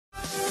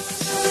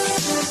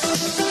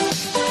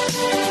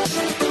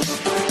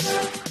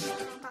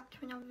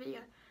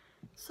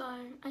So,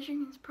 as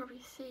you can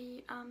probably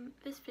see,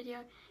 this video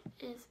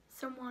is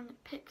someone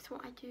picks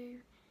what I do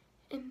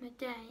in the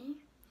day.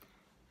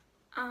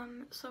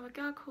 So a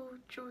girl called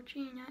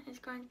Georgina is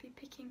going to be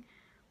picking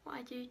what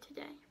I do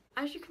today.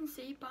 As you can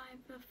see by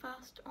the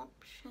first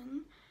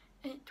option,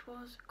 it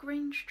was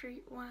green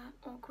streetwear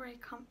or grey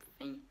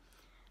comfy,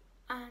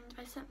 and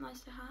I sent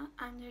those to her,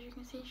 and as you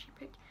can see she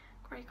picked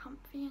grey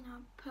comfy, and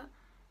I'll put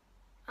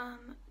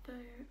the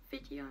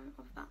video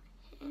of that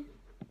here.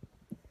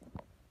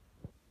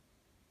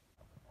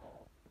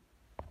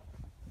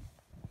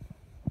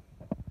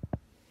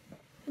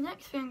 The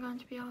next thing I'm going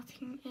to be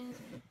asking is,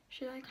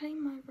 should I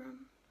clean my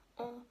room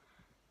or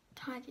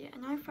tidy it?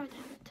 And I prefer to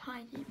have it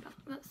tidy, but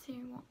let's see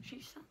what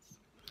she says.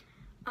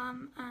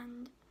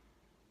 And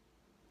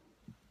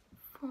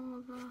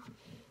for the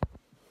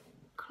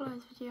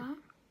clothes video,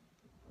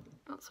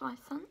 that's what I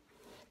sent.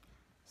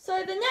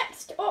 So the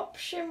next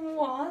option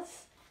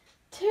was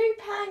 2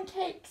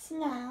 pancakes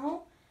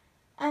now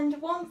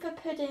and 1 for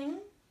pudding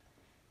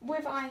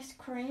with ice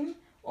cream,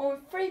 or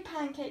 3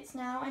 pancakes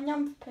now and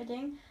none for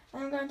pudding.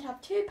 And I'm going to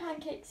have 2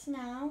 pancakes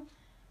now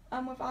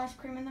with ice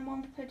cream, and then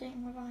 1 for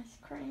pudding with ice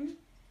cream.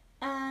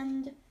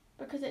 And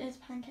because it is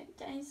pancake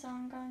day, so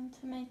I'm going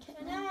to make it.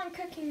 So now I'm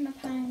cooking the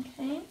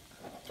pancake.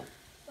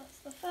 That's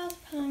the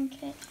first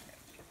pancake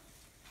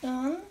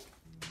done.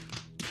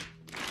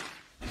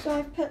 So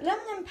I've put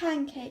lemon and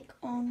pancake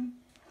on,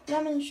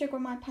 lemon and sugar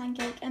on my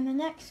pancake, and the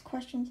next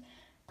question's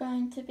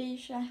going to be,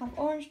 should I have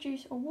orange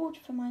juice or water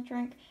for my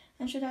drink,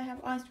 and should I have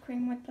ice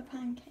cream with the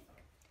pancake?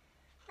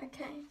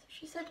 Okay, so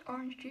she said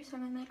orange juice, so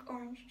I'm going to make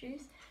orange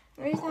juice.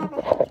 The reason I have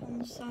a hat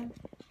on, so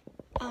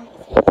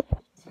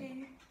it's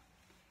easier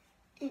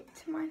to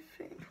eat my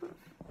food with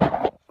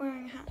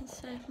wearing a hat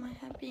instead of my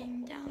head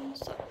being down.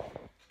 So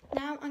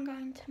now I'm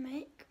going to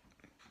make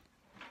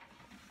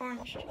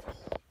orange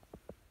juice.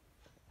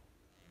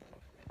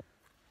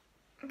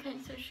 Okay,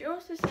 so she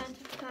also said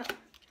to put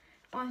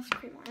ice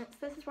cream on it.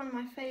 So this is one of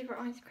my favourite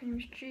ice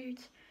creams,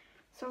 Jude's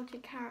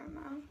salted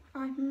caramel.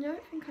 I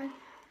don't think I've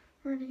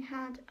really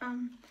had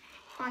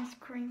ice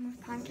cream with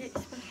pancakes,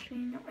 especially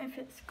not if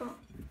it's got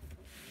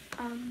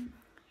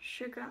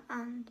sugar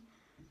and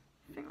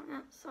thing on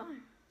it. So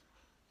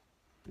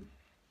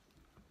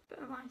bit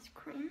of ice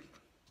cream.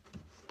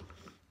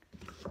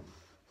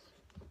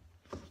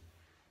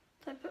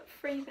 So I put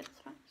 3 bits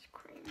of ice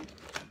cream,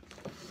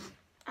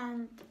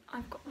 and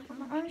I've got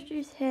my orange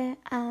juice here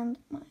and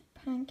my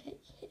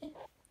pancake here.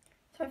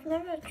 So I've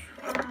never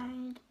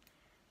tried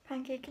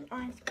pancake and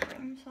ice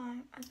cream, so I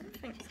don't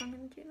think so. I'm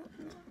going to do that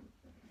now.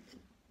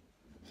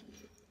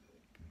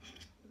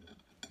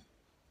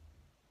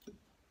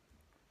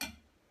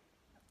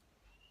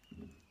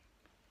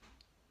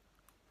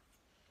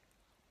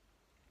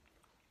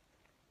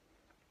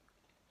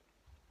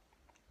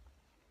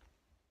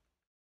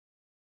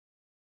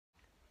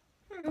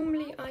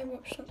 Normally I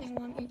watch something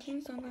while I'm eating,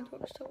 so I'm going to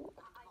watch the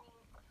walk.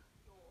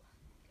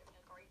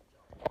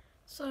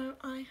 So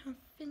I have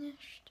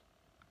finished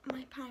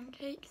my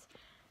pancakes,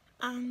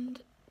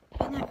 and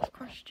the next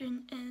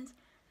question is,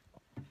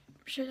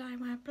 should I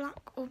wear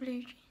black or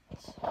blue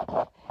jeans?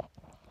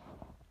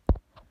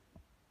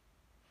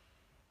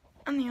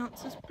 And the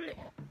answer is blue.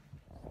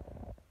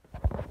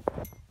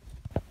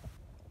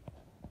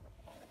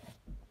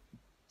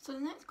 So the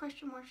next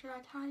question was, should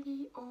I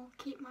tidy or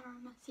keep my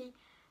room messy?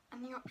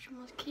 And the option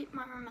was keep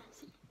my room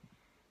messy.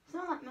 It's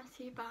not like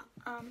messy, but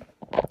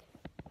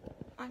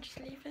I just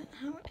leave it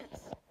how it is.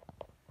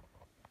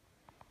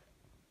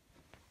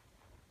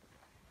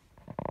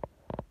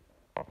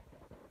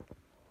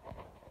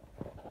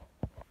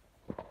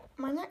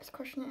 My next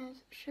question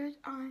is, should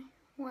I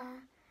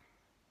wear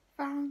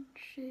Vans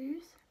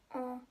shoes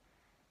or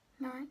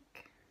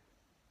Nike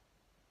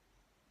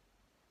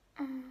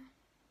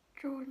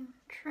Jordan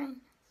trainers?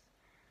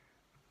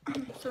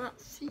 So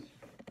let's see.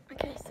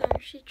 Okay, so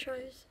she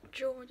chose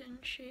Jordan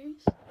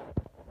shoes.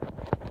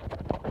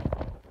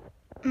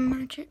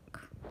 Magic.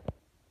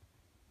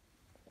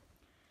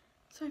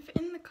 So for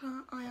in the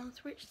car, I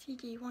asked which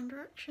CD, One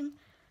Direction,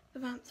 The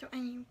Vamps or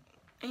Amy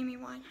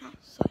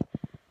Winehouse. So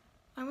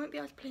I won't be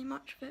able to play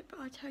much of it, but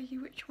I'll tell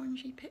you which one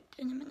she picked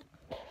in a minute.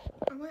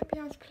 I won't be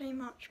able to play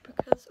much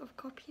because of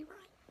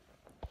copyright.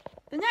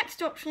 The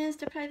next option is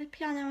to play the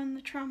piano and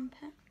the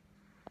trumpet.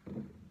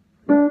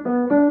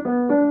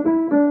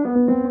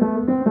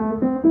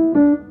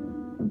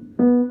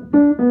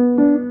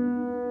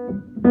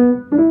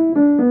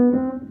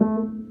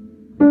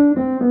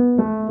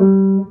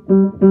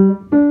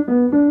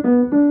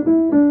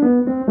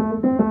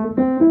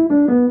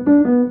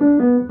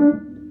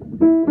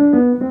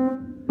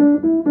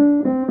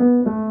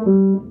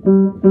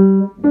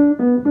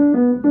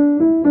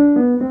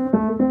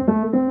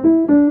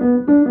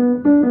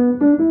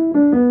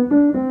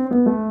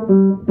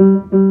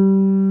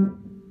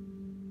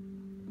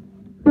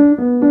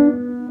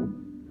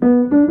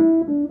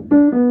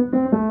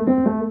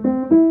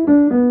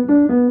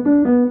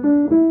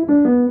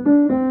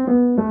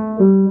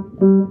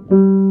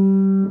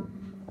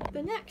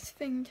 The next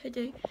thing to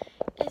do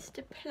is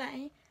to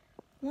play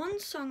one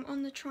song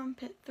on the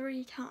trumpet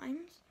 3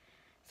 times.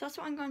 So that's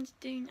what I'm going to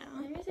do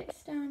now. My music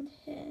stand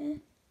here.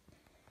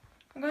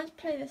 I'm going to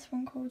play this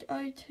one called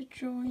Ode to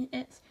Joy.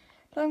 It's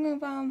talking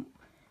about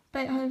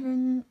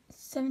Beethoven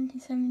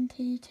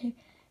 1770 to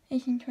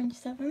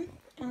 1827.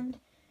 And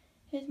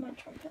here's my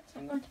trumpet, so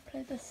I'm going to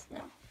play this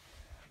now.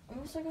 I'm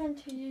also going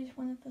to use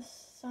one of the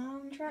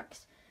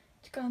soundtracks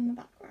to go in the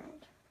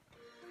background.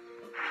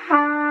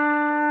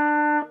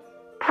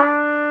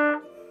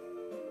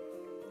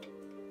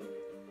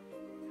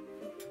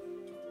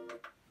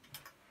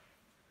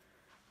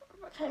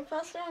 Okay,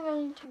 firstly I'm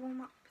going to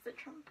warm up the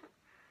trumpet.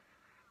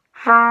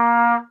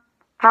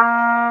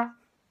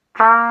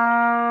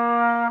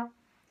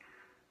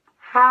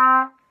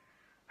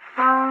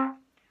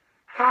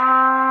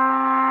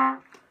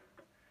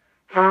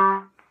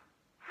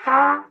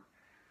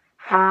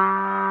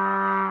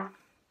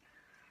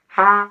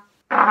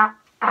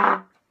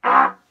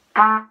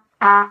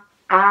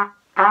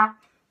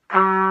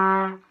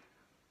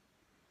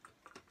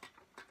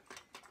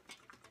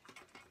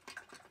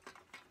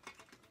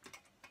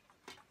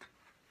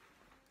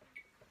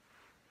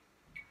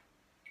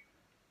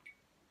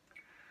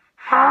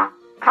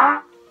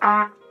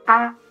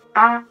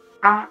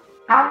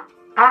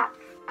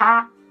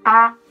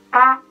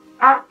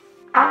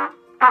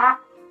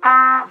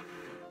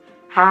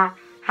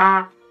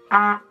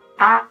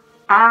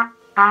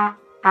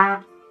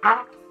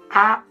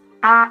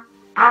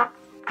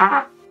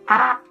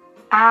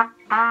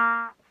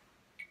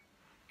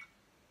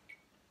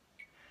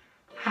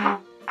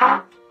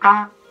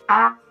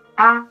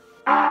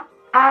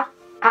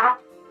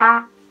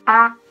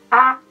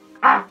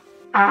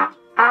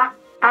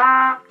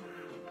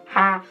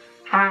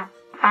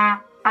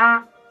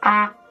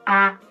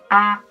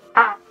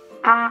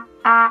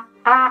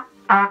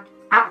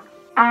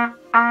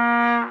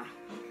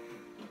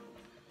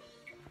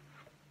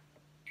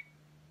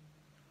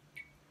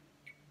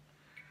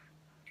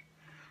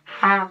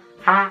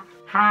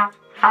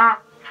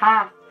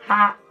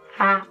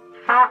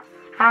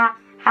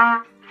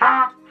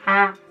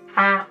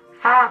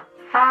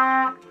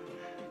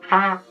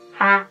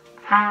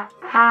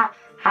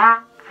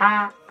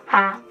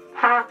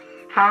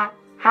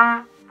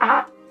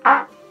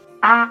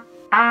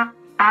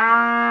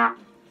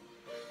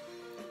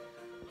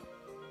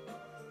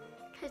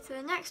 Okay, so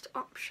the next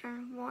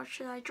option was,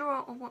 should I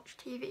draw or watch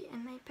TV?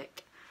 And they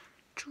pick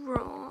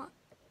draw,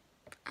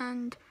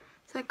 and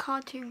the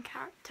cartoon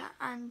character,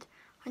 and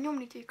I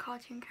normally do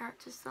cartoon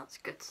characters, so that's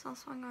good, so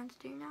that's what I'm going to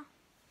do now.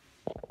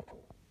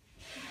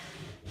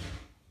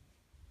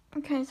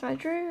 Okay, so I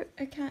drew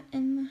a cat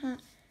in the hat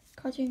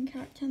cartoon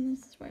character, and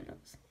this is what it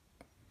looks like.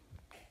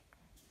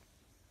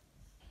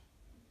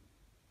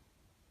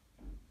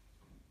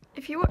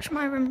 If you watch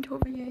my room tour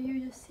video, you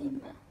would have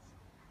seen this,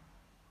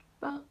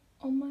 but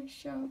on my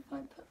shelf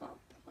I put up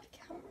my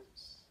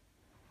cameras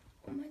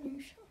on my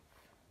new shelf.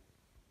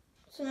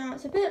 So now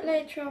it's a bit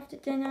later after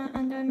dinner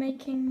and I'm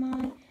making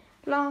my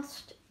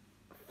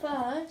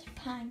third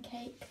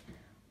pancake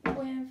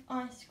with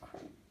ice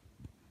cream.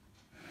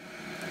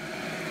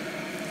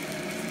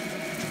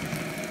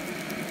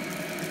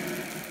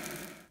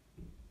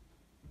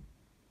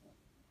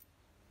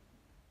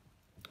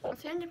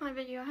 That's the end of my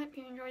video. I hope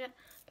you enjoyed it.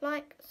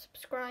 Like,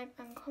 subscribe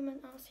and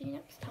comment. I'll see you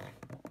next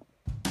time.